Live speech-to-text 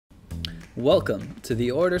Welcome to the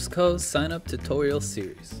Orders Co sign up tutorial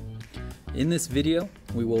series. In this video,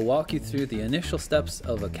 we will walk you through the initial steps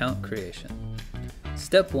of account creation.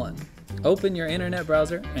 Step 1. Open your internet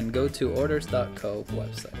browser and go to orders.co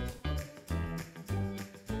website.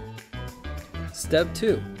 Step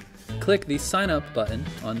 2. Click the sign up button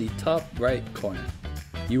on the top right corner.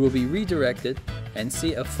 You will be redirected and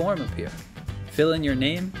see a form appear. Fill in your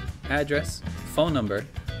name, address, phone number,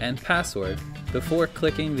 and password before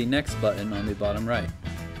clicking the next button on the bottom right.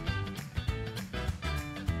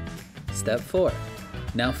 Step 4.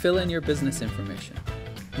 Now fill in your business information.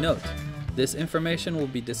 Note, this information will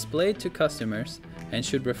be displayed to customers and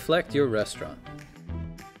should reflect your restaurant.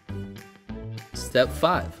 Step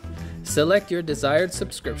 5. Select your desired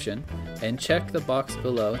subscription and check the box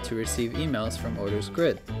below to receive emails from Orders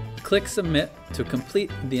Grid. Click Submit to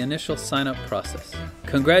complete the initial sign-up process.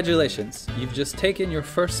 Congratulations, you've just taken your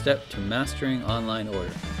first step to mastering online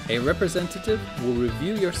ordering. A representative will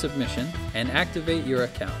review your submission and activate your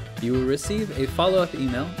account. You will receive a follow-up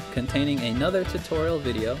email containing another tutorial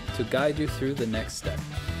video to guide you through the next step.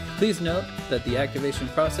 Please note that the activation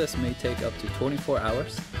process may take up to 24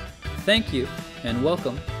 hours. Thank you and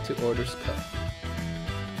welcome to Orders Co.